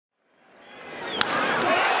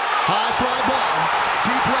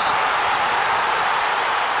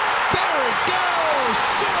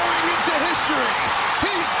soaring into history.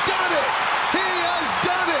 He's done it. He has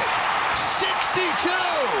done it. 62.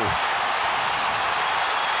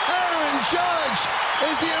 Aaron Judge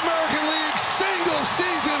is the American League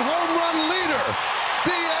single-season home run leader.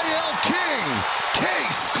 The AL King.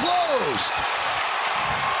 Case closed.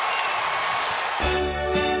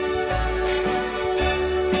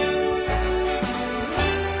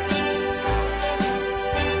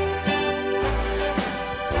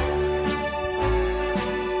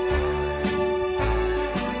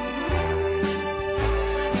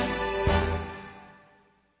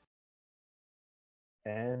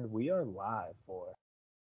 And we are live for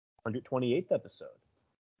 128th episode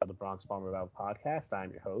of the Bronx Farmer Valve podcast.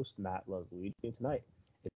 I'm your host, Matt Loves Luigi, and tonight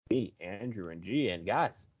it's me, Andrew, and G. And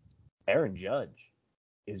guys, Aaron Judge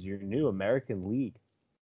is your new American League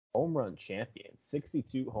home run champion.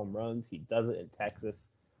 62 home runs. He does it in Texas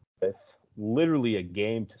with literally a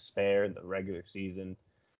game to spare in the regular season.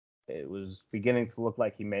 It was beginning to look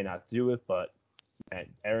like he may not do it, but man,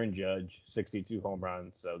 Aaron Judge, 62 home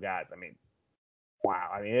runs. So guys,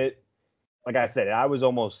 wow. Like I said, I was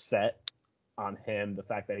almost set on him. The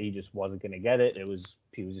fact that he just wasn't going to get it. He was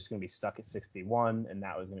just going to be stuck at 61, and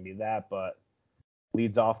that was going to be that. But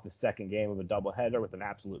leads off the second game of a doubleheader with an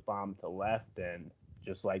absolute bomb to left, and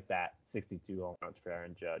just like that, 62 home runs for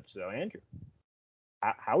Aaron Judge. So, Andrew,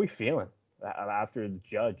 how are we feeling after the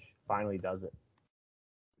Judge finally does it?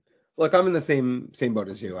 Look, I'm in the same boat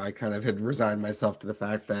as you. I kind of had resigned myself to the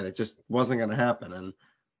fact that it just wasn't going to happen, and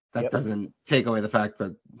that doesn't take away the fact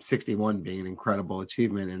that 61 being an incredible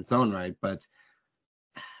achievement in its own right. But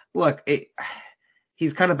look,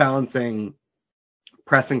 he's kind of balancing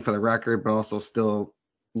pressing for the record, but also still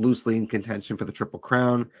loosely in contention for the Triple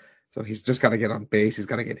Crown. So he's just got to get on base. He's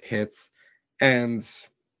got to get hits. And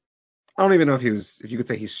I don't even know if you could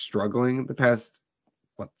say he's struggling the past,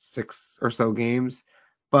 6 or so games.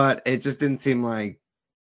 But it just didn't seem like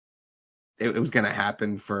it was going to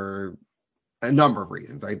happen for a number of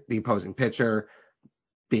reasons, right? The opposing pitcher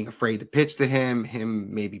being afraid to pitch to him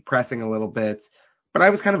maybe pressing a little bit, but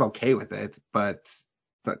I was kind of okay with it. But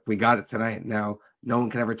we got it tonight. Now, no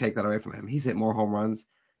one can ever take that away from him. He's hit more home runs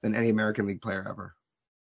than any American League player ever.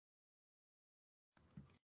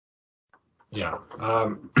 Yeah.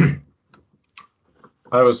 I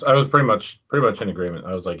was pretty much in agreement.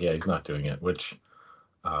 I was like, yeah, he's not doing it, which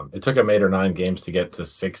it took him 8 or 9 games to get to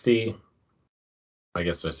 60. I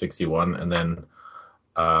guess there's 61. And then,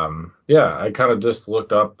 I kind of just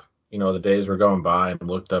looked up, the days were going by and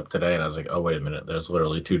looked up today and I was like, oh, wait a minute. There's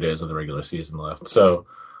literally 2 days of the regular season left. So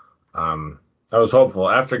I was hopeful.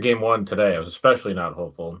 After game 1 today, I was especially not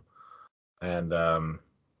hopeful. And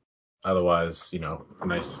otherwise,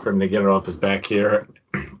 nice for him to get it off his back here.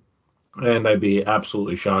 And I'd be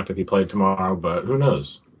absolutely shocked if he played tomorrow, but who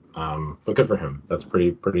knows? But good for him. That's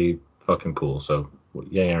pretty fucking cool. So,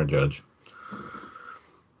 yeah, Aaron Judge.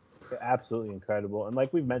 Absolutely incredible. And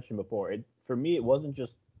like we've mentioned before, for me, it wasn't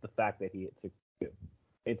just the fact that he hit 62.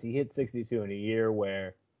 He hit 62 in a year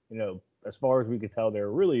where, as far as we could tell, there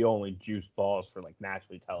were really only juiced balls for like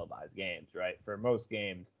nationally televised games, right? For most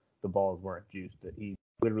games, the balls weren't juiced. He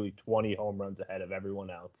literally 20 home runs ahead of everyone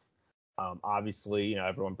else. Obviously,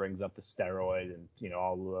 everyone brings up the steroid and,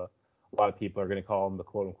 a lot of people are going to call him the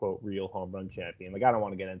quote unquote real home run champion. Like, I don't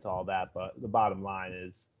want to get into all that, but the bottom line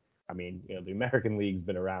is, the American League's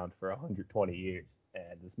been around for 120 years,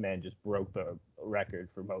 and this man just broke the record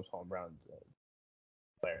for most home runs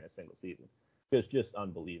player in a single season. Just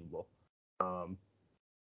unbelievable.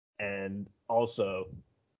 And also,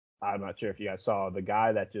 I'm not sure if you guys saw the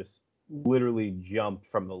guy that just literally jumped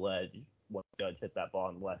from the ledge when Judge hit that ball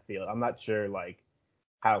in left field. I'm not sure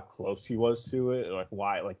how close he was to it, or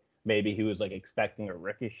why. Maybe he was expecting a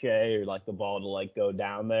ricochet or the ball to go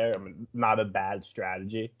down there. Not a bad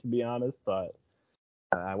strategy, to be honest, but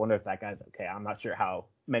I wonder if that guy's okay. I'm not sure how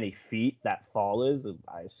many feet that fall is.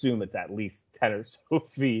 I assume it's at least 10 or so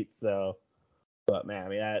feet. So, but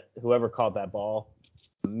man, whoever caught that ball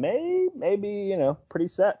maybe pretty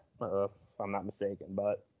set, if I'm not mistaken.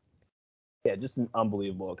 But yeah, just an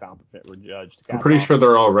unbelievable accomplishment for Judge. I'm pretty sure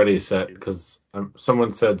they're already set because someone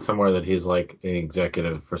said somewhere that he's an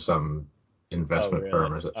executive for some investment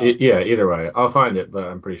firm. Or something. Yeah, either way. I'll find it, but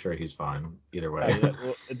I'm pretty sure he's fine either way. Yeah,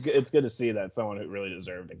 well, it's good to see that someone who really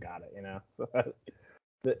deserved it got it,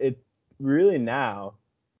 It really now,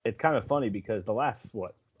 it's kind of funny because the last,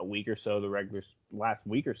 week or so, last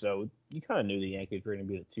week or so, you kind of knew the Yankees were going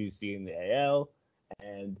to be the 2 seed in the AL,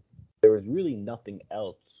 and there was really nothing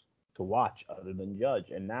else to watch other than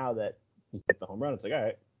Judge. And now that he hit the home run, it's like, all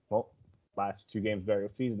right, well, last 2 games of the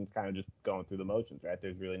regular season is kind of just going through the motions, right?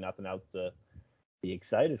 There's really nothing else to be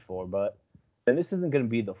excited for. But And this isn't going to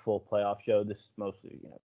be the full playoff show. This is mostly,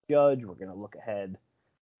 Judge. We're going to look ahead,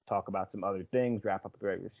 talk about some other things, wrap up the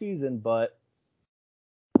regular season, but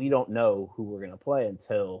we don't know who we're going to play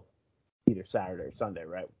until either Saturday or Sunday,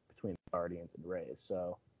 right? Between the Guardians and Rays.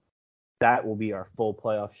 So that will be our full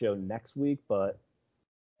playoff show next week. But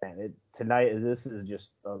man, this is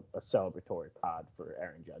just a celebratory pod for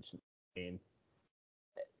Aaron Judge. I mean,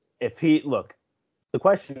 the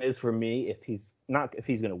question is for me if he's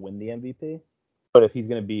going to win the MVP, but if he's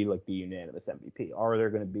going to be like the unanimous MVP. Are there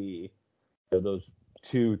going to be those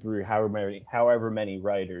 2, 3, however many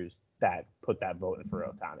writers that put that vote in for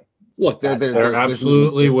Ohtani? Look, there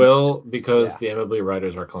absolutely will, because the MLB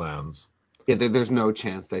writers are clowns. Yeah, there's no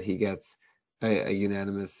chance that he gets a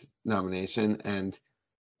unanimous nomination. And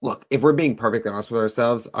look, if we're being perfectly honest with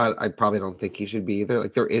ourselves, I probably don't think he should be either.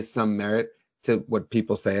 Like, there is some merit to what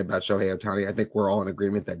people say about Shohei Ohtani. I think we're all in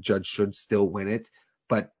agreement that Judge should still win it.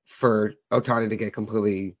 But for Ohtani to get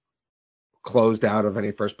completely closed out of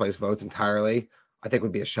any first place votes entirely, I think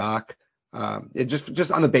would be a shock. It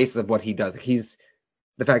just on the basis of what he does.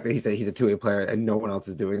 The fact that he's a two-way player and no one else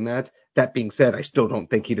is doing that. That being said, I still don't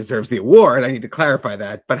think he deserves the award. I need to clarify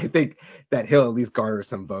that, but I think that he'll at least garner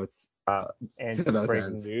some votes. And to those breaking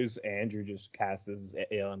ends. news: Andrew just cast his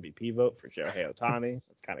AL MVP vote for Shohei Ohtani.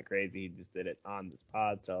 It's kind of crazy. He just did it on this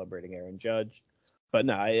pod, celebrating Aaron Judge. But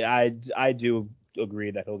no, I do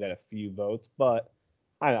agree that he'll get a few votes, but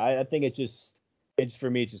I think it's for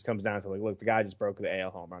me, it just comes down to like, look, the guy just broke the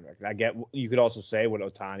AL home run record. I get, you could also say what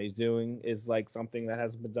Ohtani's doing is like something that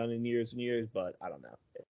hasn't been done in years and years, but I don't know.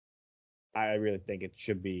 I really think it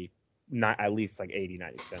should be not at least like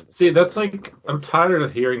 80-90%. See, that's like, I'm tired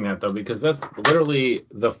of hearing that though, because that's literally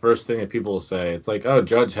the first thing that people will say. It's like, oh,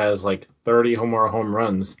 Judge has like 30 more home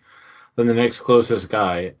runs than the next closest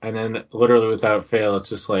guy, and then literally without fail, it's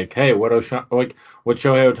just like, hey, what Shohei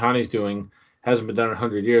Ohtani's doing hasn't been done in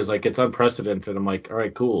 100 years. Like, it's unprecedented. I'm like, all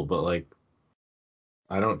right, cool, but like,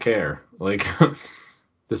 I don't care. Like,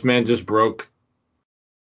 this man just broke,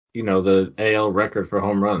 the AL record for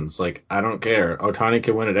home runs. Like, I don't care. Ohtani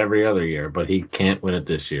can win it every other year, but he can't win it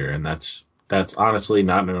this year, and that's honestly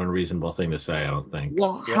not an unreasonable thing to say, I don't think.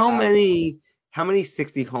 Well, how many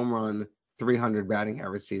 60 home run, 300 batting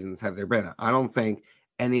average seasons have there been? I don't think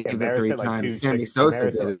any of the 3 times Sammy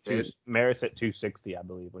Sosa did it. Maris at 260, I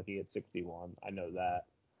believe, when he hit 61. I know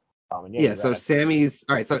that. So Sammy's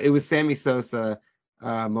all right. So it was Sammy Sosa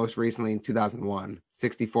most recently in 2001,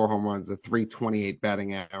 64 home runs, a 328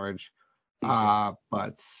 batting average.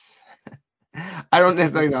 But I don't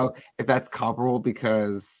necessarily know if that's comparable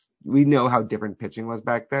because we know how different pitching was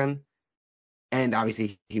back then, and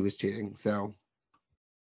obviously he was cheating. So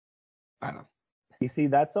I don't know. You see,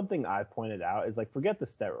 that's something I pointed out is like, forget the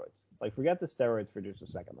steroids. Like, forget the steroids for just a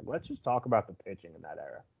second. Like, let's just talk about the pitching in that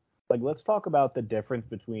era. Like, let's talk about the difference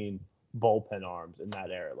between bullpen arms in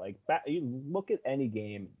that era. Like, you look at any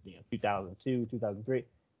game, 2002, 2003.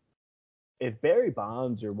 If Barry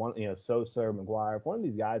Bonds or Sosa or McGuire, if one of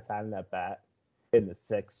these guys had in that bat in the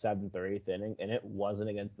 6th, 7th, or 8th inning, and it wasn't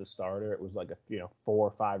against the starter, it was like a 4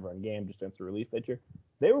 or 5 run game just against a relief pitcher,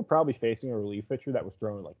 they were probably facing a relief pitcher that was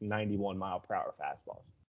throwing like 91 mile per hour fastballs.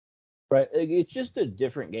 Right? It's just a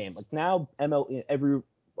different game. Like now, every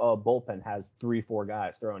bullpen has 3-4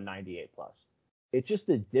 guys throwing 98 plus. It's just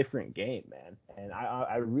a different game, man. And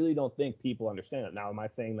I really don't think people understand it. Now, am I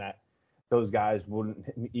saying that those guys wouldn't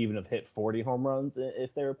even have hit 40 home runs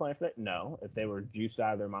if they were playing for that? No. If they were juiced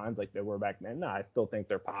out of their minds like they were back then, no. I still think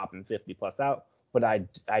they're popping 50 plus out. But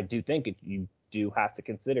I do think you do have to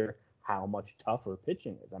consider how much tougher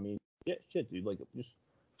pitching is. I mean, shit, dude. Like, just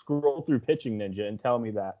scroll through Pitching Ninja and tell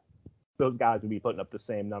me that those guys would be putting up the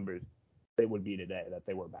same numbers they would be today that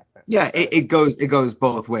they were back then. Yeah, it goes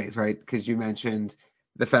both ways, right? Because you mentioned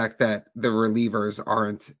the fact that the relievers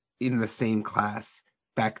aren't in the same class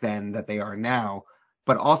back then that they are now,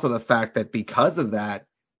 but also the fact that because of that,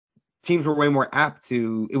 teams were way more apt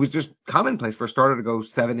to. It was just commonplace for a starter to go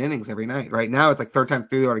 7 innings every night. Right now, it's like third time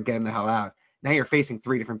through, they ought to get him the hell out. Now you're facing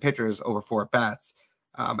 3 different pitchers over 4 at bats,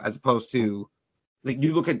 as opposed to like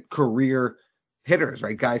you look at career hitters,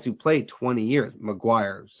 right? Guys who played 20 years,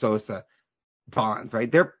 McGuire, Sosa, Bonds, right?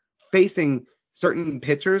 They're facing certain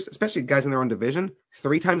pitchers, especially guys in their own division,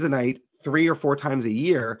 3 times a night, 3 or 4 times a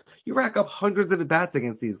year. You rack up hundreds of at bats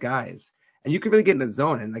against these guys, and you can really get in a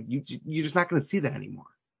zone, and like you're just not going to see that anymore.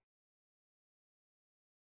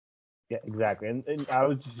 Yeah, exactly. And I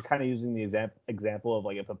was just kind of using the example of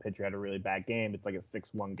like if a pitcher had a really bad game, it's like a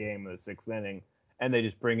 6-1 game in the 6th inning, and they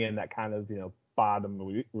just bring in that kind of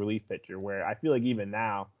bottom relief pitcher. Where I feel like even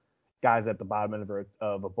now, guys at the bottom end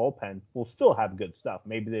of a bullpen will still have good stuff.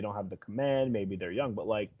 Maybe they don't have the command, maybe they're young, but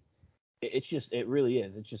like it really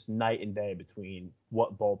is. It's just night and day between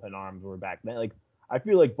what bullpen arms were back then. Like, I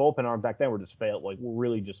feel like bullpen arms back then were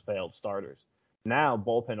really just failed starters. Now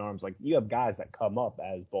bullpen arms, like, you have guys that come up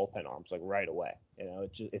as bullpen arms like right away.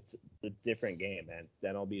 It's a different game, man. The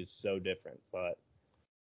MLB is so different. But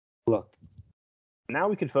look, now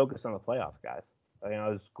we can focus on the playoffs, guys.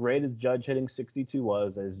 As great as Judge hitting 62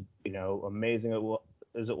 was, as amazing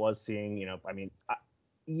as it was seeing,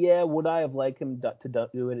 would I have liked him to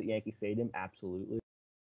do it at Yankee Stadium? Absolutely.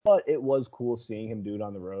 But it was cool seeing him do it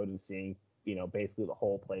on the road and seeing, basically the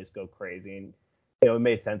whole place go crazy. And, it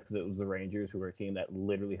made sense because it was the Rangers, who are a team that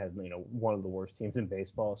literally has, one of the worst teams in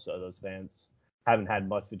baseball. So those fans haven't had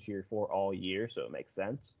much to cheer for all year. So it makes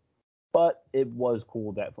sense. But it was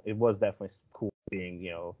cool. It was definitely cool being,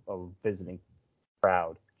 a visiting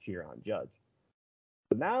crowd cheer on Judge.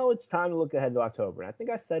 But now it's time to look ahead to October. And I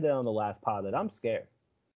think I said it on the last pod that I'm scared.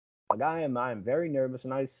 Like, I am very nervous,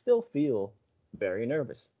 and I still feel very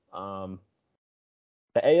nervous. The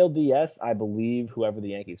ALDS, I believe whoever the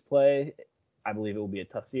Yankees play, I believe it will be a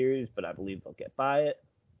tough series, but I believe they'll get by it.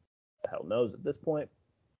 The hell knows at this point.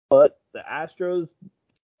 But the Astros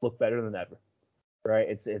look better than ever, right?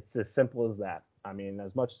 It's as simple as that.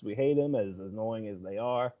 As much as we hate them, as annoying as they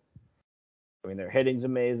are, their hitting's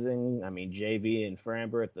amazing. JV and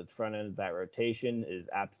Framber at the front end of that rotation is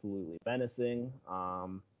absolutely menacing.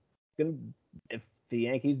 If the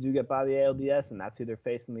Yankees do get by the ALDS and that's who they're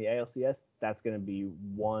facing the ALCS, that's going to be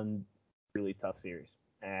one really tough series.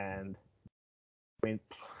 And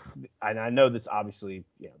I know this obviously,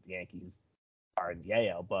 the Yankees are in the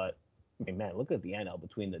AL, but man, look at the NL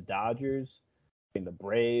between the Dodgers, between the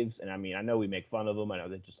Braves, and I know we make fun of them. I know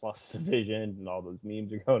they just lost the division, and all those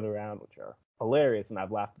memes are going around, which are hilarious, and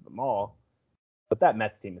I've laughed at them all. But that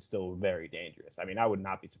Mets team is still very dangerous. I would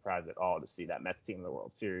not be surprised at all to see that Mets team in the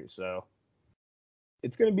World Series. So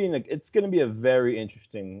it's going to be a very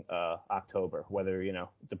interesting October. Whether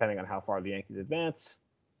depending on how far the Yankees advance,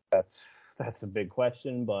 that's a big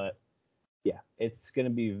question. But yeah, it's going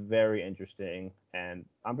to be very interesting, and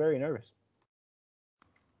I'm very nervous.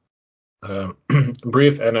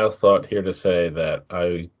 Brief NL thought here to say that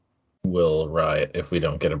I will riot if we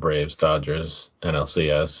don't get a Braves Dodgers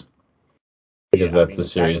NLCS, because that's the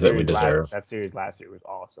series that we deserve. That series last year was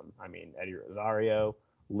awesome. Eddie Rosario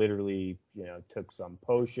literally, took some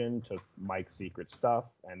potion, took Mike's secret stuff,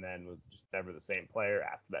 and then was just never the same player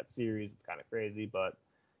after that series. It's kind of crazy, but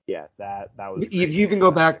yeah, that was. You even go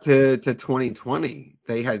back to 2020.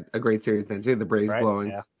 They had a great series then too. The Braves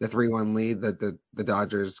blowing the 3-1 lead. The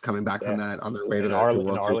Dodgers coming back from that on their way to the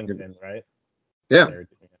World Arlington, Series. right? Yeah.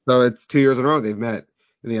 So it's 2 years in a row they've met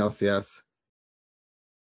in the LCS.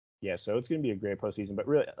 Yeah, so it's going to be a great postseason. But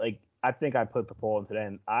really, I think I put the poll in today,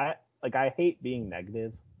 and I hate being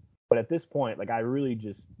negative, but at this point, I really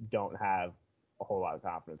just don't have a whole lot of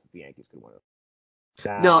confidence that the Yankees could win it.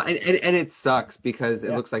 No, and it sucks because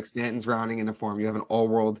it looks like Stanton's rounding into form. You have an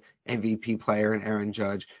all-world MVP player in Aaron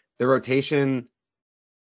Judge. The rotation,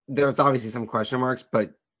 there's obviously some question marks,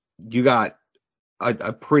 but you got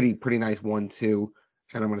a pretty nice 1-2.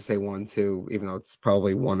 And I'm going to say 1-2, even though it's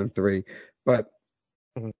probably 1 and 3. But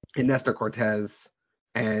in Nestor Cortez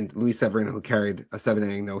and Luis Severino, who carried a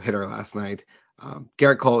 7-inning no-hitter last night.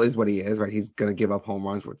 Garrett Cole is what he is, right? He's going to give up home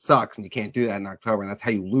runs, which sucks, and you can't do that in October, and that's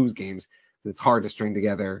how you lose games. It's hard to string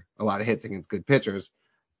together a lot of hits against good pitchers.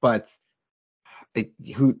 But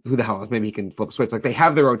who the hell knows? Maybe he can flip a switch. They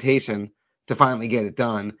have the rotation to finally get it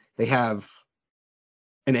done. They have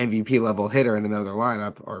an MVP level hitter in the middle of their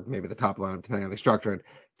lineup, or maybe the top lineup, depending on how they structure it,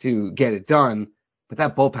 to get it done. But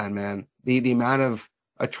that bullpen, man, the amount of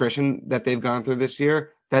attrition that they've gone through this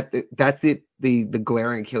year, that's the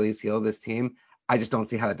glaring Achilles heel of this team. I just don't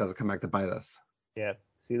see how that doesn't come back to bite us. Yeah.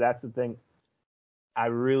 See, that's the thing. I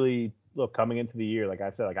really look coming into the year, like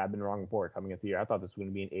I said, I've been wrong before. Coming into the year, I thought this was going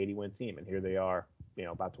to be an 80-win team, and here they are,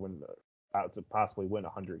 about to possibly win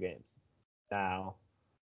 100 games. Now,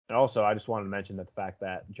 and also I just wanted to mention that the fact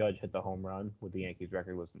that Judge hit the home run with the Yankees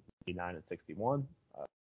record was 59 and 61.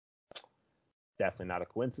 Definitely not a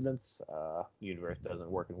coincidence. The universe doesn't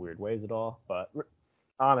work in weird ways at all. But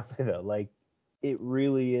honestly, though, it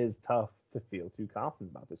really is tough to feel too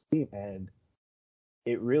confident about this team, and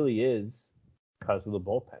it really is because of the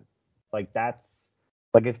bullpen. That's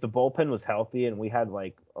if the bullpen was healthy and we had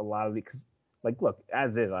a lot of these, look,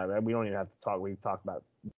 as is, we don't even have to talk. We've talked about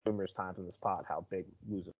numerous times in this pod how big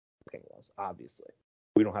losing King was. Obviously,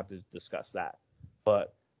 we don't have to discuss that.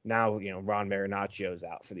 But now, Ron Marinaccio's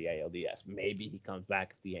out for the ALDS. Maybe he comes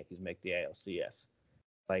back if the Yankees make the ALCS.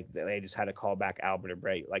 They just had to call back Albert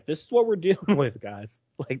Abreu. This is what we're dealing with, guys.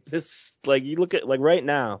 You look at right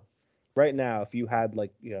now, if you had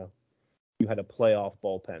you had a playoff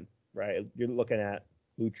bullpen, right? You're looking at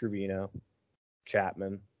Lou Trevino,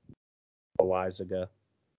 Chapman, Elizaga,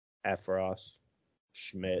 Efros,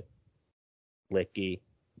 Schmidt, Licky,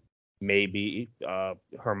 maybe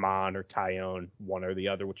Herman or Tyone, one or the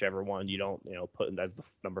other, whichever one you don't, put in as the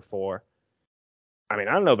number 4. I mean,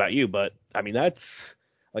 I don't know about you, but I mean that's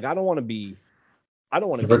like I don't want to be.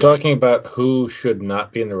 If we're talking about who should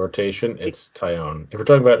not be in the rotation, it's Tyone. If we're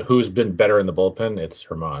talking about who's been better in the bullpen, it's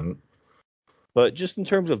Herman. But just in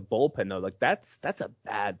terms of bullpen, though, like that's a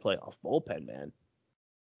bad playoff bullpen, man.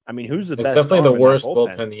 I mean, who's the best? It's definitely the worst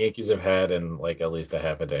bullpen? bullpen the Yankees have had in like at least a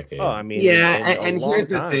half a decade. Oh, I mean, Yeah, in and a long here's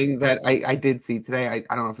the time. thing that I did see today. I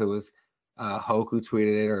don't know if it was Hoke who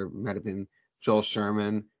tweeted it or it might have been Joel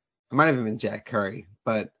Sherman. It might have even been Jack Curry.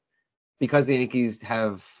 But because the Yankees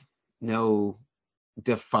have no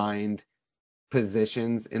defined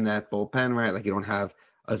positions in that bullpen, right? Like you don't have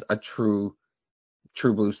a true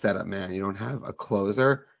blue setup man. You don't have a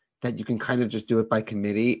closer that you can kind of just do it by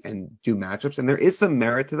committee and do matchups. And there is some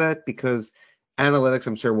merit to that because analytics,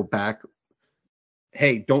 I'm sure, will back,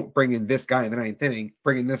 hey, don't bring in this guy in the 9th inning.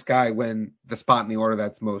 Bring in this guy when the spot in the order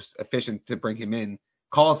that's most efficient to bring him in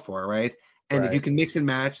calls for, right? And if you can mix and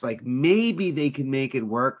match, like maybe they can make it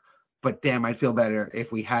work. But damn, I'd feel better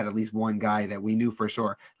if we had at least one guy that we knew for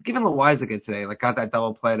sure. Like even Loizaga today, like got that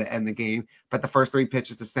double play to end the game, but the first 3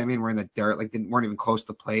 pitches to Semien were in the dirt, like weren't even close to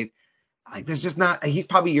the plate. Like there's just not. He's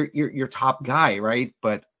probably your top guy, right?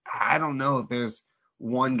 But I don't know if there's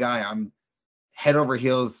one guy I'm head over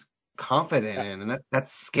heels confident in, and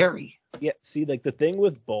that's scary. Yeah, see, like the thing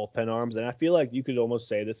with bullpen arms, and I feel like you could almost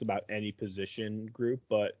say this about any position group,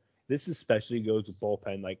 but this especially goes with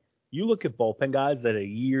bullpen. Like you look at bullpen guys at a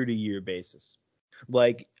year-to-year basis.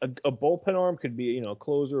 Like a bullpen arm could be, a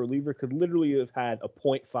closer or reliever could literally have had a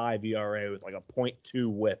 .5 ERA with like a .2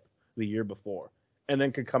 WHIP the year before, and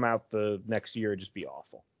then could come out the next year and just be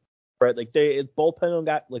awful, right? Like bullpen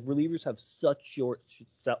got like relievers have such short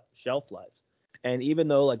shelf lives. And even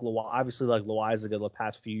though obviously like Loizaga the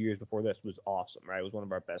past few years before this was awesome, right? It was one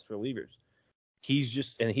of our best relievers.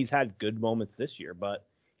 He's had good moments this year, but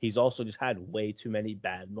he's also just had way too many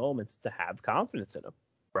bad moments to have confidence in him,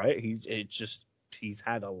 right? He's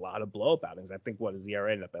had a lot of blow up outings. I think his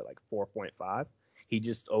ERA ended up at like 4.5. He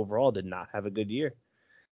just overall did not have a good year.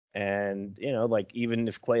 And like even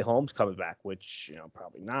if Clay Holmes comes back, which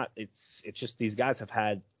probably not, it's just these guys have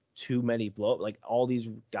had too many all these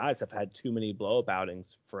guys have had too many blow up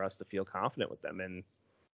outings for us to feel confident with them. And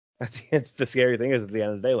it's the scary thing is at the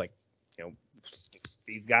end of the day, like,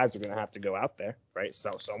 these guys are going to have to go out there, right?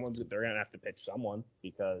 So they're going to have to pitch someone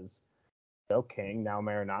because King, now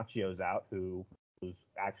Marinaccio's out, who was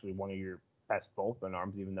actually one of your best bullpen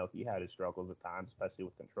arms, even though he had his struggles at times, especially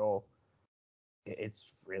with control.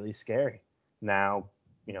 It's really scary. Now,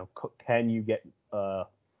 can you get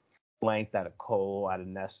blanked out of Cole, out of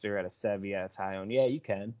Nestor, out of Sevy, out of Tyone? Yeah, you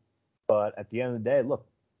can. But at the end of the day, look,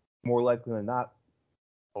 more likely than not,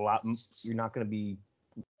 you're not going to be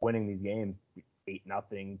winning these games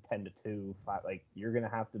 8-0, 10-2, 5. Like you're going to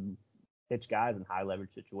have to pitch guys in high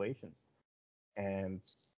leverage situations. And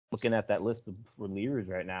looking at that list of relievers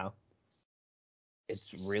right now,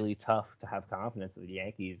 it's really tough to have confidence that the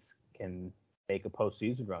Yankees can make a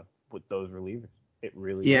postseason run with those relievers. It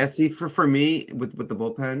really is. See, for me with the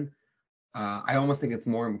bullpen, I almost think it's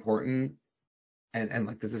more important, and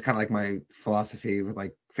like this is kind of like my philosophy with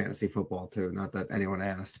like fantasy football too. Not that anyone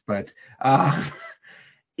asked, but I'd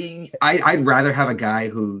rather have a guy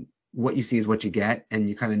who what you see is what you get, and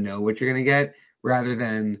you kind of know what you're gonna get, rather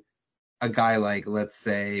than a guy like, let's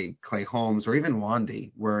say, Clay Holmes or even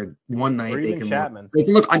Wandy, where one night they can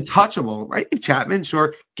look untouchable, right? Chapman,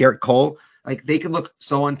 sure, Garrett Cole, like they can look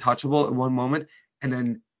so untouchable at one moment, and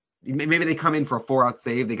then maybe they come in for a 4-out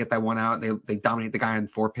save, they get that 1 out, they dominate the guy on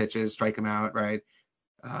 4 pitches, strike him out, right?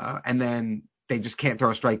 And then they just can't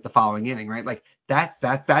throw a strike the following inning, right? Like that's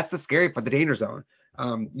the scary part, the danger zone.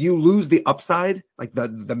 You lose the upside, like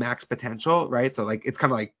the max potential, right? So like it's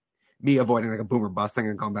kind of like me avoiding like a boomer busting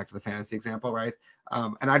and going back to the fantasy example, right?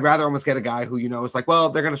 And I'd rather almost get a guy who it's like, well,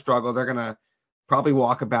 they're going to struggle, they're going to probably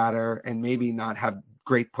walk a batter and maybe not have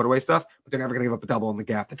great put away stuff, but they're never going to give up a double in the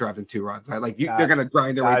gap that drives in 2 runs, right? Like they're going to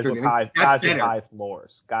grind their way through the inning. Guys with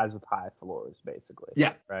high floors, basically.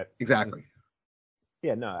 Yeah, right. Exactly.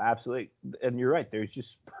 Yeah, no, absolutely. And you're right. There's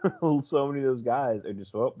just so many of those guys are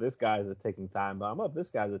just, this guy's a ticking time bomb. Oh, this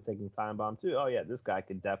guy's a ticking time bomb too. Oh yeah, this guy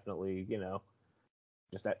could definitely,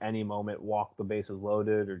 just at any moment walk the bases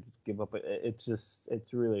loaded or just give up. It's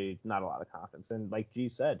really not a lot of confidence. And like G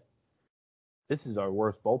said, this is our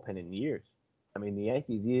worst bullpen in years. I mean, the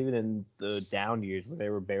Yankees, even in the down years where they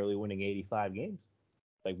were barely winning 85 games,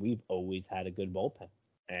 like we've always had a good bullpen,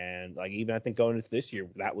 and like even I think going into this year,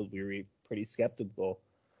 we were pretty skeptical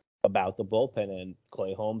about the bullpen, and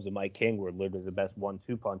Clay Holmes and Mike King were literally the best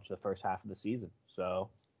 1-2 punch the first half of the season. So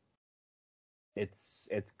it's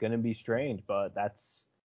gonna be strange, but that's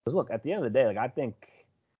because look, at the end of the day, like I think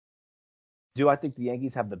the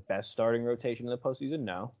Yankees have the best starting rotation in the postseason?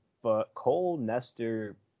 No, but Cole,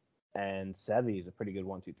 Nestor, and Sevy is a pretty good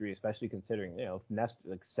 1-2-3, especially considering Nestor,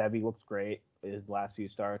 like Sevy looks great his last few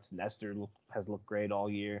starts. Nestor has looked great all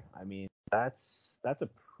year. I mean, that's a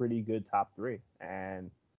pretty good top three.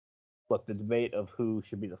 And look, the debate of who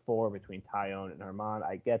should be the four between Taillon and Germán,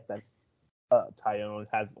 I get that Taillon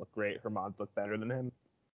has looked great. Germán's looked better than him.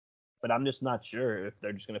 But I'm just not sure if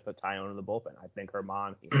they're just going to put Taillon in the bullpen. I think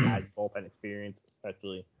Germán has bullpen experience,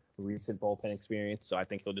 especially recent bullpen experience. So I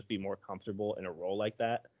think he'll just be more comfortable in a role like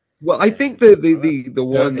that. Well, I think the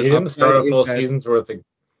one he didn't start a full that, season's worth of.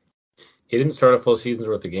 He didn't start a full season's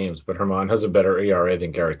worth of games, but Germán has a better ERA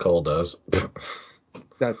than Garrett Cole does.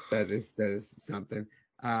 that is something.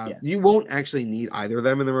 Yeah. You won't actually need either of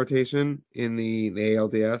them in the rotation in the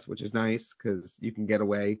ALDS, which is nice because you can get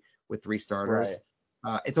away with three starters.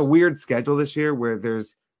 Right. It's a weird schedule this year where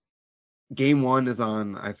there's game one is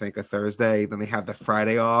on, I think, a Thursday. Then they have the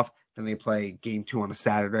Friday off. Then they play game two on a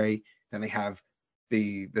Saturday. Then they have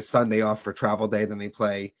the Sunday off for travel day. Then they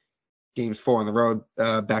play games 4 on the road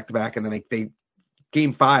back to back. And then they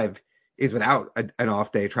game 5 is without an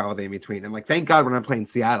off day, travel day in between. And like, thank God we're not playing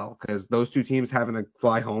Seattle because those two teams having to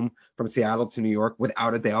fly home from Seattle to New York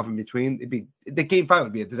without a day off in between, the game 5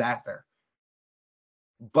 would be a disaster.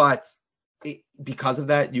 But because of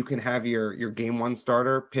that, you can have your game 1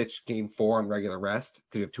 starter pitch game 4 on regular rest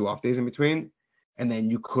because you have 2 off days in between. And then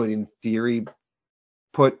you could, in theory,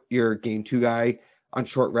 put your game 2 guy on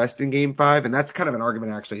short rest in game 5. And that's kind of an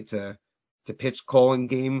argument actually to pitch Cole in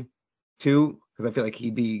game 2 because I feel like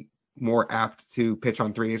he'd be more apt to pitch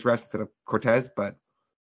on 3 days rest instead of Cortez. But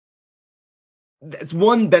it's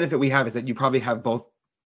one benefit we have is that you probably have both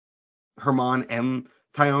Germán and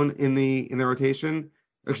Taillon in the rotation,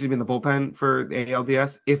 or excuse me, in the bullpen for the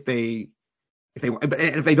ALDS. If they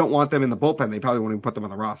don't want them in the bullpen, they probably won't even put them on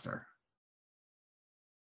the roster.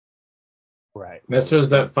 Right. Nestor's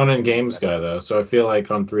that fun and games guy though, so I feel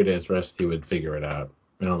like on 3 days rest he would figure it out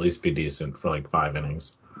and at least be decent for like 5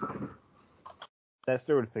 innings.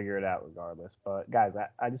 Nestor would figure it out regardless. But guys,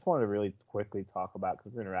 I just wanted to really quickly talk about,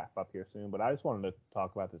 because we're gonna wrap up here soon, but I just wanted to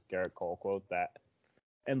talk about this Garrett Cole quote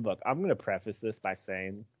and look, I'm gonna preface this by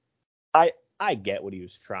saying I get what he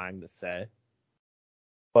was trying to say,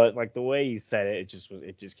 but like the way he said it,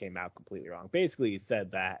 it just came out completely wrong. Basically, he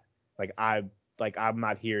said that I'm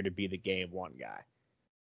not here to be the game 1 guy,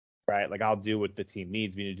 right? Like I'll do what the team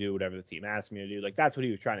needs me to do, whatever the team asks me to do. Like that's what he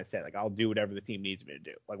was trying to say. Like I'll do whatever the team needs me to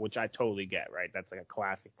do. Like which I totally get, right? That's like a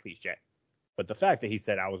classic cliche. But the fact that he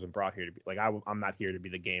said I wasn't brought here to be I'm not here to be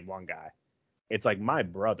the game 1 guy. It's like, my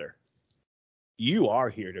brother, you are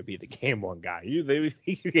here to be the game 1 guy. You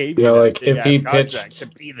gave you like if he contract pitched to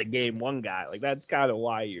be the game 1 guy. Like that's kind of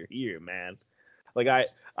why you're here, man. Like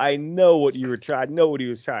I know what you were trying. I know what he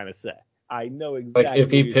was trying to say. I know exactly. Like if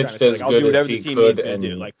he what he was pitched trying to as say. Like, I'll good do whatever as he the team could, needs me to and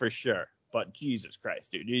do, like for sure. But Jesus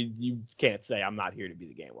Christ, dude, you can't say I'm not here to be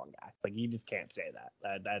the game 1 guy. Like you just can't say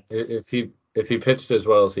that. That's if he pitched as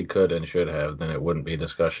well as he could and should have, then it wouldn't be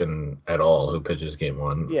discussion at all who pitches game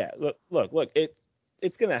 1. Yeah. Look.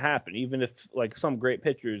 It's gonna happen. Even if like some great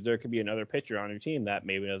pitchers, there could be another pitcher on your team that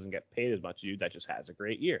maybe doesn't get paid as much as you that just has a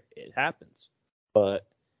great year. It happens. But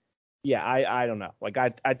yeah, I don't know. Like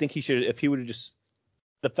I think he should, if he would have just,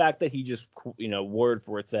 the fact that he just word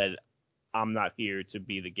for it said I'm not here to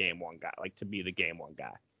be the game 1 guy, like to be the game 1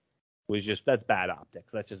 guy, was just, that's bad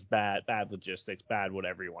optics. That's just bad logistics, bad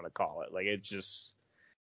whatever you want to call it. Like it just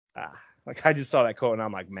like I just saw that quote and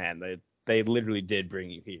I'm like, man, they literally did bring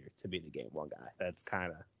you here to be the game 1 guy. That's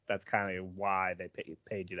kind of why they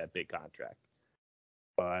paid you that big contract.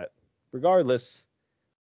 But regardless,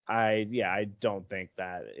 I don't think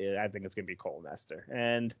that. I think it's gonna be Cole Nestor,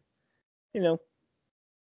 and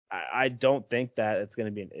I don't think that it's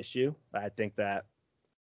gonna be an issue. I think that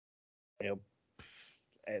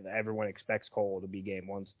everyone expects Cole to be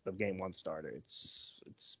the game 1 starter.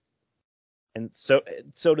 And so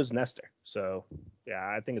does Nestor. So yeah,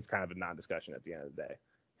 I think it's kind of a non-discussion at the end of the day.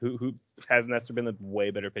 Who has Nestor been the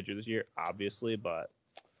way better pitcher this year? Obviously, but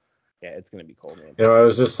yeah, it's gonna be Cole, man. I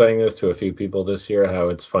was just saying this to a few people this year, how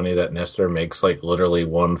it's funny that Nestor makes like literally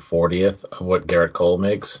 1/40th of what Garrett Cole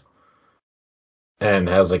makes, and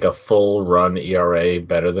has like a full run ERA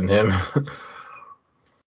better than him.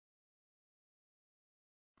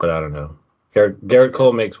 But I don't know. Garrett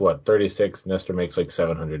Cole makes what, 36. Nestor makes like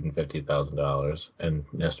 $750,000, and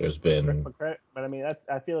Nestor's been. But I mean,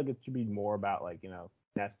 I feel like it should be more about like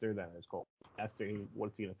Nestor than his Cole. Nestor,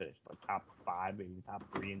 what's he gonna finish? Like top 5, maybe top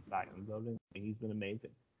 3 in signing voting. I mean, he's been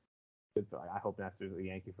amazing. I hope Nestor's a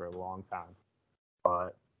Yankee for a long time.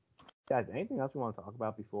 But guys, anything else we want to talk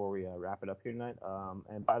about before we wrap it up here tonight?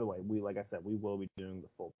 And by the way, like I said, we will be doing the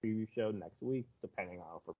full preview show next week, depending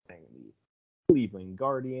on if we're playing the Cleveland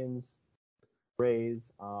Guardians,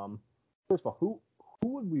 Rays. First of all, who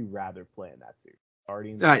would we rather play in that series?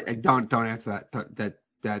 Guardians. Don't answer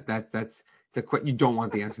that. That's you don't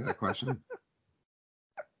want the answer to that question.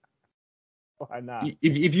 Why not?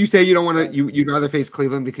 If you say you don't want to, you'd rather face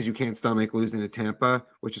Cleveland because you can't stomach losing to Tampa,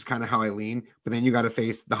 which is kind of how I lean. But then you got to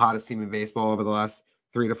face the hottest team in baseball over the last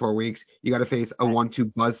 3 to 4 weeks. You got to face a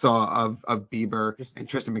 1-2 buzzsaw of Bieber and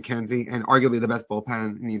Tristan McKenzie, and arguably the best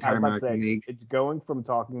bullpen in the entire American League. It's going from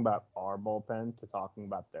talking about our bullpen to talking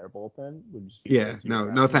about their bullpen.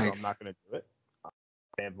 No thanks. So I'm not going to do it.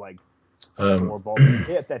 They have like 4 bullpen.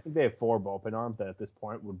 Yeah, I think they have 4 bullpen arms that at this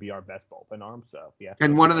point would be our best bullpen arm. So yeah.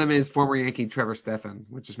 And one of them is former Yankee Trevor Stephan,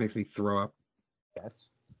 which just makes me throw up. Yes.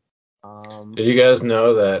 Did you guys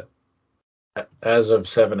know that as of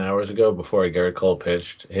 7 hours ago, before Garrett Cole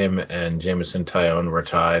pitched, him and Jameson Taillon were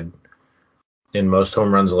tied in most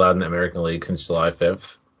home runs allowed in the American League since July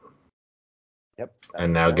 5th? Yep.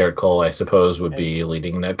 And now Garrett Cole, I suppose, would be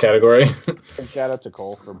leading that category. And shout out to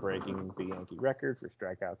Cole for breaking the Yankee record for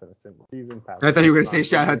strikeouts in a single season. I thought you were going to say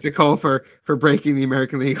shout out to Cole for breaking the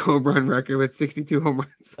American League home run record with 62 home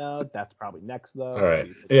runs. No, that's probably next, though. All right.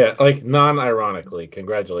 Yeah, like non-ironically,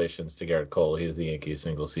 congratulations to Garrett Cole. He's the Yankees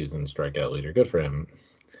single season strikeout leader. Good for him.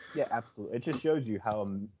 Yeah, absolutely. It just shows you how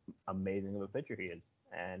amazing of a pitcher he is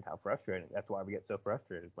and how frustrating. That's why we get so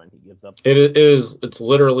frustrated when he gives up. It's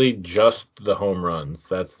literally just the home runs.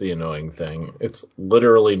 That's the annoying thing. It's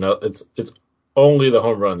literally it's only the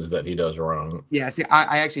home runs that he does wrong. Yeah, see,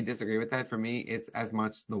 I actually disagree with that. For me, it's as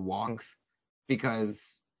much the walks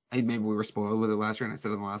because maybe we were spoiled with it last year, and I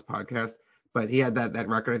said it on the last podcast, but he had that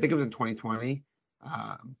record. I think it was in 2020.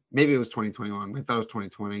 Maybe it was 2021. I thought it was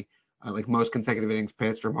 2020. Like most consecutive innings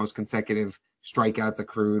pitched or most consecutive strikeouts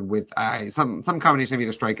accrued with some combination of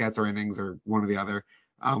either strikeouts or innings or one or the other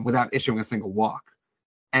without issuing a single walk.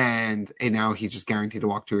 And now he's just guaranteed to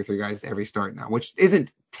walk 2 or 3 guys every start now, which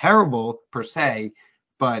isn't terrible per se,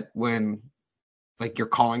 but when like your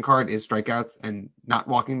calling card is strikeouts and not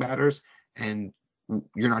walking batters, and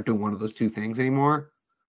you're not doing one of those 2 things anymore,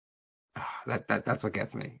 that's what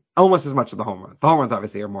gets me. Almost as much as the home runs. The home runs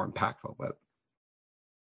obviously are more impactful, but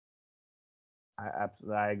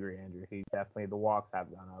I agree, Andrew. The walks have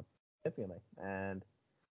gone up significantly, and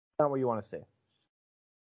it's not what you want to see.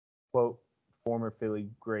 Quote, former Philly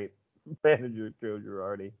great manager Joe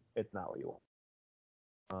Girardi, it's not what you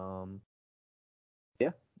want.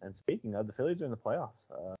 Yeah, and speaking of, the Phillies are in the playoffs.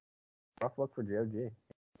 Rough look for Joe G.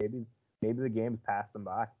 Maybe the game's passed them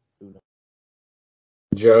by. Who knows?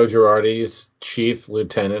 Joe Girardi's chief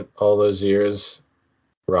lieutenant all those years,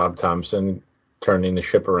 Rob Thompson, turning the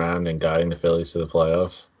ship around and guiding the Phillies to the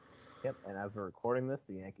playoffs. Yep, and as we're recording this,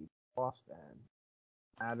 the Yankees lost and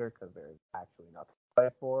matter because there's actually nothing to play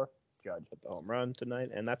for. Judge hit the home run tonight,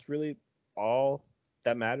 and that's really all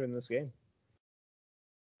that mattered in this game.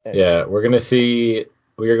 Yeah, we are going to see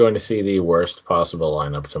the worst possible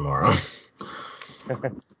lineup tomorrow.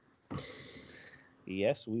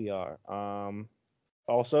 Yes, we are.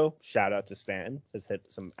 Also, shout out to Stanton. Has hit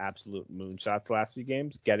some absolute moonshots the last few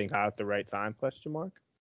games. Getting hot at the right time, question mark.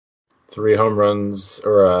 3 home runs,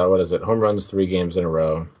 or what is it? Home runs 3 games in a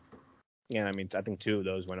row. Yeah, I mean, I think 2 of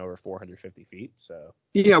those went over 450 feet. So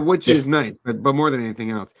yeah, which is nice. But more than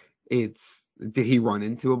anything else, it's did he run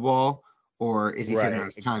into a ball or is he figuring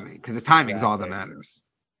out his timing? Because his timing is all that matters.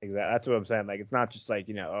 Exactly. That's what I'm saying. Like, it's not just like,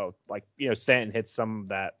 Stanton hits some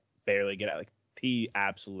that barely get out. Like, he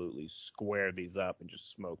absolutely squared these up and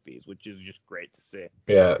just smoked these, which is just great to see.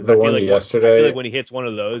 Yeah, the one yesterday. I feel like when he hits one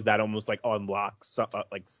of those, that almost like unlocks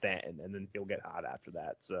like Stanton, and then he'll get hot after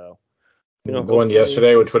that. So, the one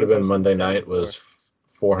yesterday, which would have been Monday night, was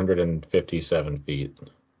 457 feet.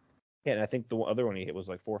 Yeah, and I think the other one he hit was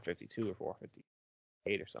like 452 or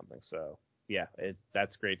 458 or something. So, yeah,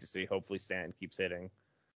 that's great to see. Hopefully Stanton keeps hitting.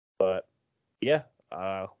 But, yeah,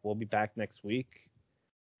 we'll be back next week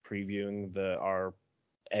previewing our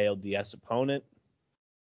ALDS opponent.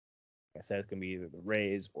 Like I said, it's going to be either the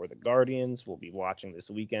Rays or the Guardians. We'll be watching this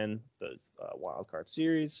weekend, the wild card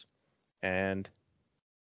series. And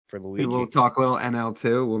for Luigi. We'll talk a little NL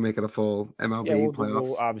too. We'll make it a full MLB Yeah, we'll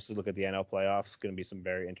playoffs. obviously look at the NL playoffs. It's going to be some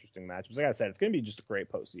very interesting matchups. Like I said, it's going to be just a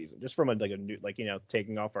great postseason. Just from a new,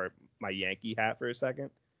 taking off my Yankee hat for a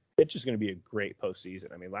second, it's just going to be a great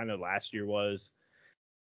postseason. I mean, I know last year was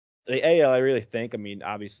the AL. I really think. I mean,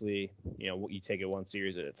 obviously, you take it one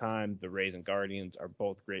series at a time. The Rays and Guardians are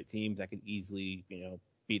both great teams that could easily,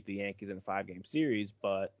 beat the Yankees in a 5-game series,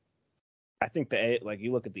 but I think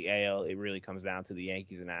you look at the AL, it really comes down to the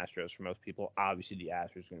Yankees and Astros for most people. Obviously, the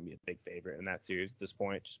Astros are going to be a big favorite in that series at this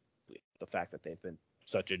point. Just the fact that they've been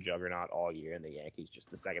such a juggernaut all year, and the Yankees just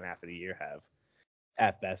the second half of the year have,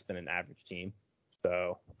 at best, been an average team.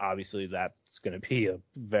 So obviously, that's going to be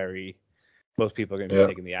most people are going to be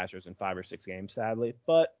taking the Astros in 5 or 6 games, sadly.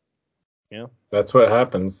 But that's what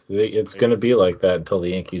happens. It's going to be like that until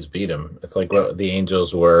the Yankees beat them. It's like what the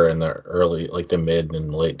Angels were in the early, the mid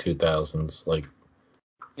and late 2000s.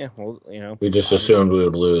 We just assumed we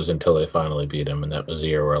would lose until they finally beat them, and that was the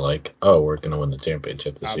year where we're going to win the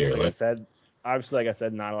championship this year. Like I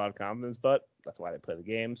said, not a lot of confidence, but that's why they play the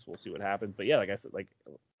games. We'll see what happens. But yeah, like I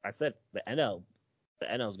said, the NL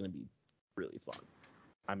is going to be really fun.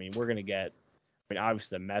 I mean,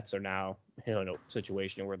 obviously the Mets are now in a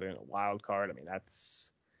situation where they're in a wild card. I mean,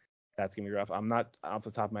 that's gonna be rough. I'm not off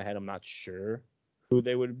the top of my head. I'm not sure who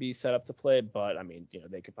they would be set up to play, but I mean,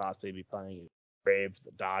 they could possibly be playing the Braves,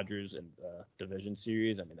 the Dodgers, and the division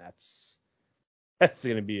series. I mean, that's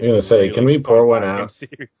gonna be. I'm gonna say, can we pour one out?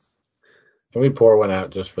 Can we pour one out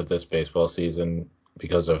just for this baseball season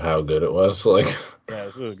because of how good it was? Yeah,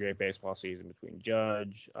 this was a great baseball season between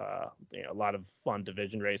Judge, a lot of fun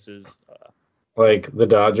division races. The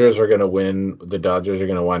Dodgers are going to win. The Dodgers are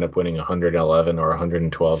going to wind up winning 111 or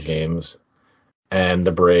 112 games. And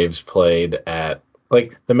the Braves played at,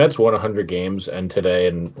 the Mets won 100 games. And today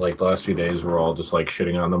and, the last few days, we're all just,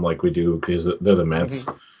 shitting on them like we do because they're the Mets.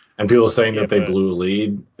 Mm-hmm. And people saying that they blew a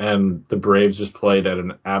lead. And the Braves just played at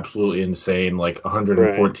an absolutely insane,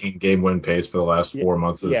 114 game win pace for the last 4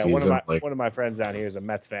 months of the season. One of my friends down here is a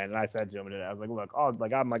Mets fan. And I said to him today, I was like, look,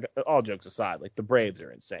 all jokes aside, the Braves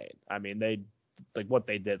are insane. I mean, what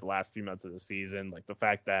they did the last few months of the season, the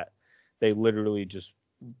fact that they literally just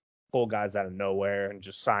pull guys out of nowhere and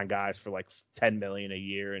just sign guys for $10 million a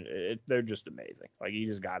year, and they're just amazing. You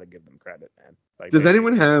just got to give them credit, man. Does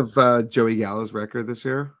anyone have Joey Gallo's record this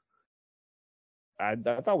year? I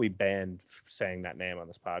thought we banned saying that name on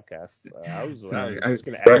this podcast. I was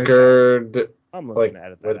going to record. I'm looking to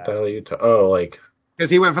edit that. What the hell are you because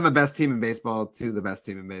he went from the best team in baseball to the best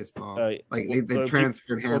team in baseball. They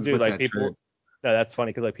transferred hands with that trade. No, that's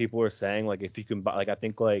funny because people were saying if you can buy I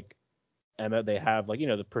think Emma they have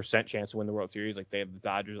the percent chance to win the World Series they have the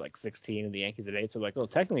Dodgers 16 and the Yankees at 8, so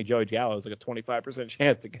technically Joey Gallo is a 25%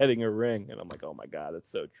 chance of getting a ring, and I'm like, oh my god, that's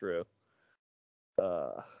so true.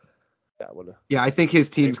 Yeah, I think his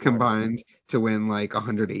teams combined to win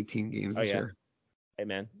 118 games this year. Hey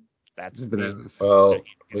man, that's bananas. Well,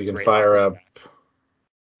 we can fire up.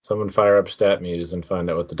 Someone fire up StatMuse and find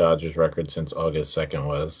out what the Dodgers record since August 2nd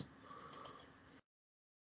was.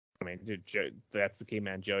 I mean, dude, that's the key,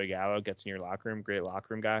 man. Joey Gallo gets in your locker room, great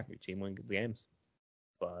locker room guy. Your team wins games.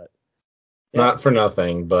 But not for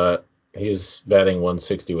nothing, but he's batting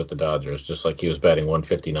 160 with the Dodgers, just like he was batting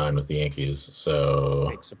 159 with the Yankees.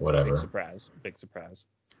 So whatever. Big surprise.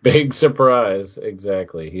 Big surprise,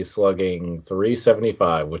 exactly. He's slugging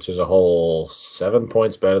 375, which is a whole 7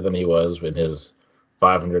 points better than he was in his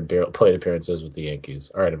 500 plate appearances with the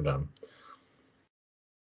Yankees. All right, I'm done.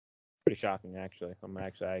 Pretty shocking, actually.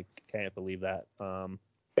 I can't believe that. But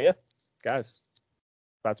yeah, guys,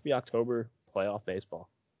 about to be October playoff baseball.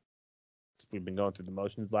 We've been going through the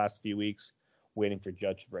motions the last few weeks, waiting for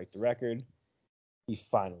Judge to break the record. He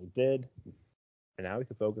finally did, and now we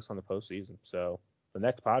can focus on the postseason. So the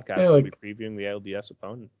next podcast will be previewing the LDS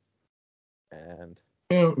opponent. And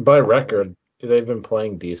by record, they've been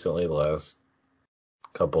playing decently the last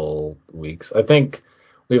couple weeks. I think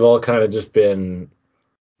we've all kind of just been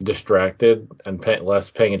distracted and less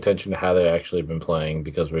paying attention to how they've actually been playing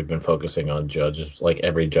because we've been focusing on Judge,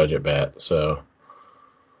 every Judge at bat. So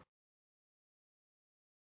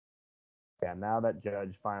yeah, now that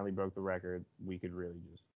Judge finally broke the record, we could really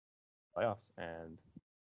just playoffs. And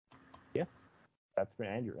yeah, that's for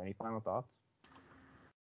Andrew. Any final thoughts?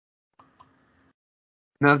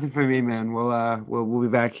 Nothing for me, man. We'll be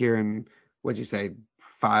back here in, what'd you say,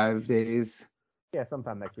 5 days? Yeah,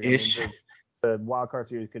 sometime next week. Ish. The wild card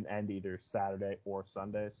series could end either Saturday or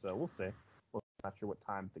Sunday, so we'll see. We're not sure what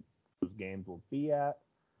time those games will be at,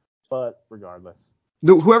 but regardless.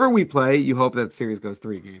 Whoever we play, you hope that series goes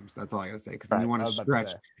 3 games. That's all I gotta say, because then you want to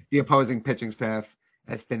stretch the opposing pitching staff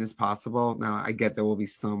as thin as possible. Now, I get there will be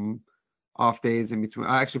some off days in between.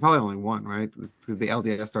 Actually, probably only one, right? Because the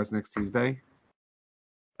LDS starts next Tuesday.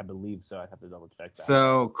 I believe so. I'd have to double check that.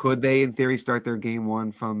 So could they, in theory, start their game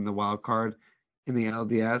one from the wild card in the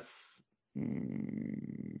LDS?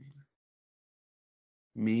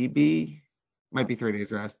 Maybe. Might be 3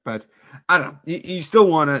 days rest, but I don't know. You still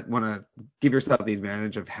wanna give yourself the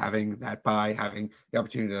advantage of having that bye, having the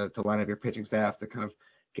opportunity to line up your pitching staff to kind of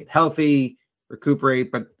get healthy, recuperate.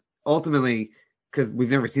 But ultimately, because we've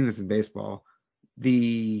never seen this in baseball,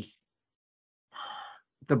 the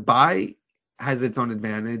bye has its own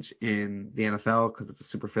advantage in the NFL because it's a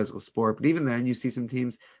super physical sport. But even then, you see some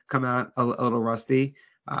teams come out a little rusty.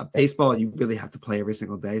 Baseball, you really have to play every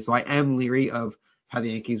single day. So I am leery of how the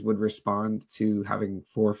Yankees would respond to having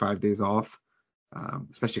 4 or 5 days off,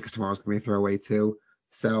 especially because tomorrow's going to be a throwaway too.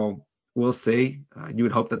 So we'll see. You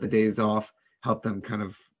would hope that the days off help them kind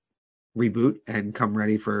of reboot and come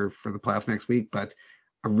ready for the playoffs next week. But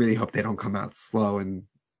I really hope they don't come out slow and,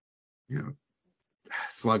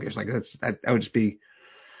 sluggish. Like that would just be,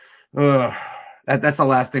 that's the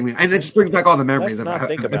last thing and it just brings back all the memories of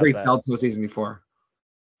every failed postseason before.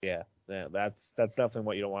 Yeah, that's definitely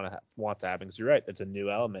what you don't want to happen because you're right. It's a new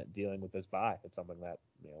element dealing with this bye. It's something that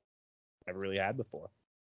never really had before.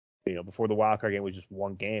 Before the wild card game was just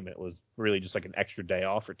one game. It was really just like an extra day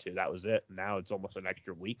off or two. That was it. Now it's almost an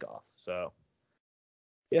extra week off. So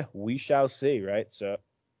yeah, we shall see, right? So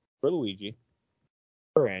for Luigi,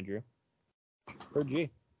 for Andrew, for G,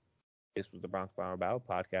 this was the Bronx Bomber Battle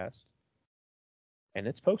podcast, and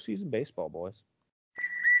it's postseason baseball, boys.